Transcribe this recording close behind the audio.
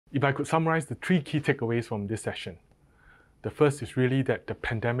If I could summarize the 3 key takeaways from this session, the first is really that the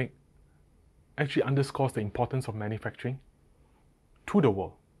pandemic actually underscores the importance of manufacturing to the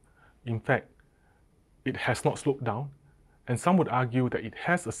world. In fact, it has not slowed down, and some would argue that it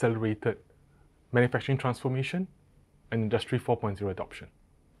has accelerated manufacturing transformation and Industry 4.0 adoption.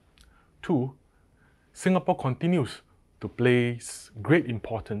 2, Singapore continues to place great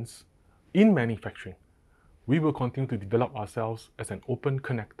importance in manufacturing. We will continue to develop ourselves as an open,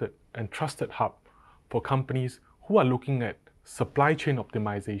 connected, and trusted hub for companies who are looking at supply chain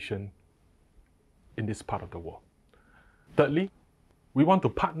optimization in this part of the world. Thirdly, we want to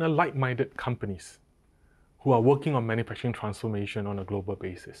partner like-minded companies who are working on manufacturing transformation on a global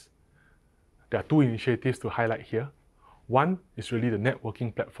basis. There are 2 initiatives to highlight here. One is really the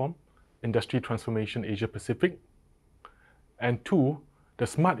networking platform, Industry Transformation Asia Pacific, and 2, the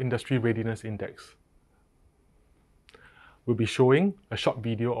Smart Industry Readiness Index. We'll be showing a short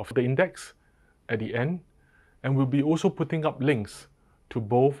video of the index at the end, and we'll be also putting up links to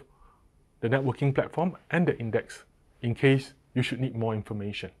both the networking platform and the index in case you should need more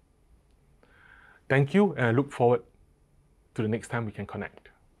information. Thank you, and I look forward to the next time we can connect.